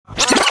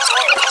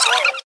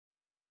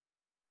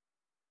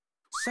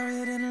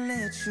Sorry I didn't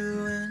let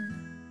you in.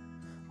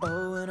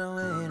 Oh, when I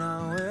went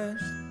out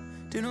west,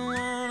 didn't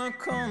wanna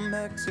come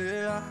back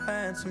till I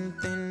had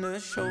something to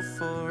show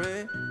for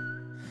it.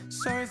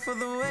 Sorry for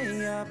the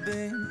way I've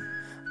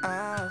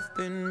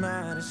been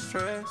mighty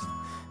stressed,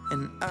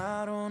 and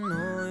I don't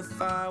know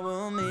if I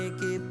will make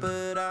it,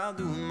 but I'll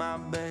do my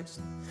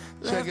best.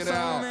 Check it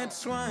out.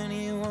 Left home at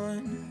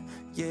 21,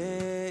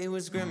 yeah, it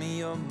was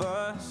Grammy or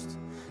bust.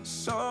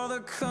 Saw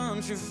the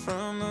country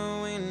from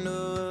the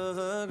window of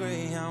a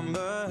Greyhound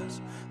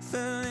bus.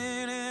 Fell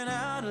in and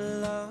out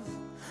of love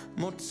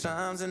more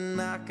times than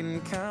I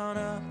can count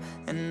up.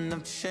 And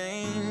I've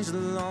changed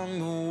along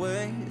the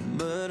way,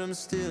 but I'm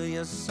still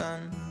your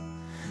son.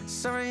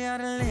 Sorry I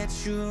didn't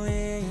let you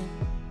in.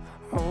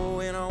 Oh,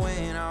 when I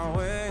went out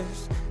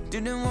west,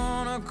 didn't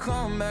wanna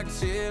come back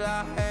till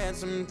I had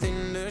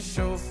something to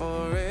show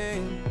for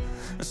it.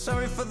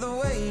 Sorry for the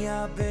way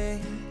I've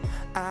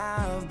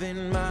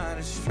been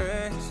mighty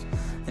stressed,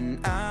 and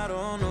I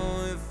don't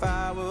know if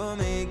I will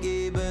make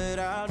it, but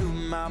I'll do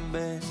my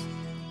best.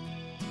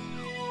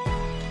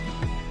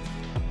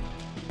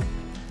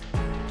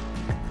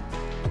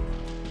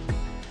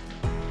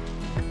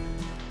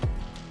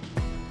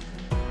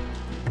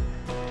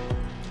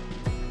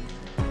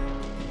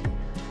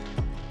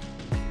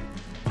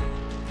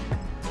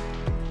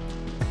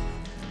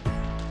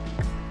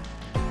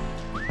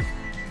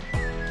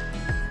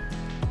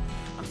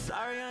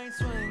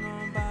 Swing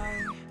on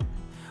by.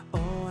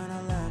 Oh, when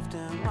I left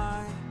and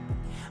why?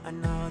 I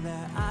know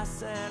that I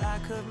said I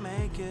could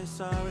make it.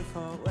 Sorry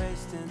for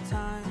wasting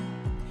time.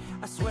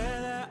 I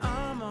swear that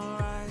I'm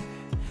alright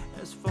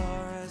as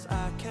far as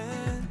I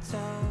can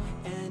tell.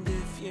 And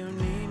if you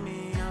need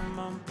me, I'm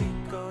on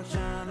Pico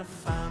trying to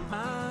find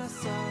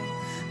myself.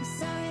 I'm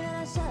sorry that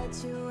I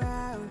shut you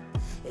out.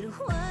 It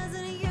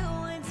wasn't you,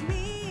 it's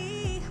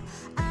me.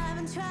 I've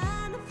been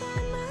trying to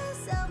find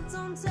myself.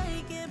 Don't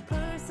take it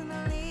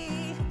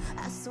personally.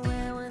 I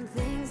swear when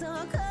things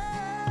all go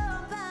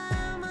by,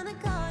 I'm gonna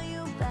call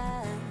you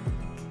back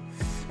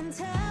and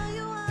tell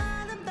you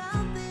all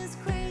about this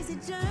crazy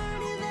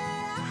journey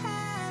that I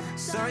had.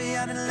 Sorry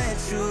I didn't let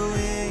you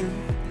in.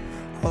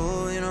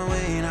 Oh, in a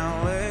way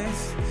now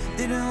west,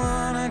 didn't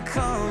wanna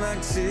come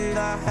back till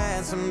I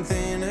had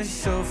something to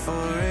show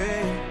for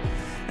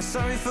it.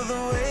 Sorry for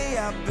the way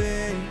I've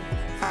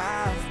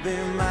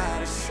been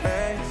mighty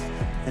stressed,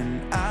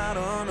 and I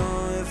don't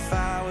know if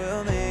I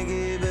will make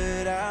it,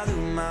 but I'll do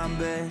my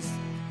best.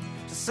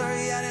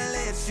 Sorry I didn't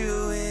let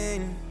you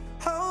in.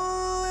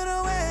 Oh, when I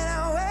went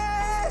out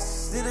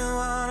west, didn't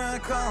wanna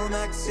come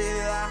back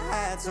till I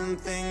had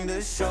something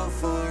to show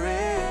for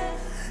it.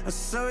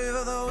 Sorry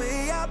for the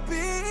way I've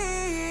been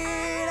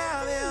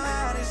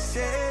mighty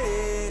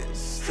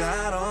stressed.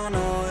 I don't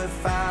know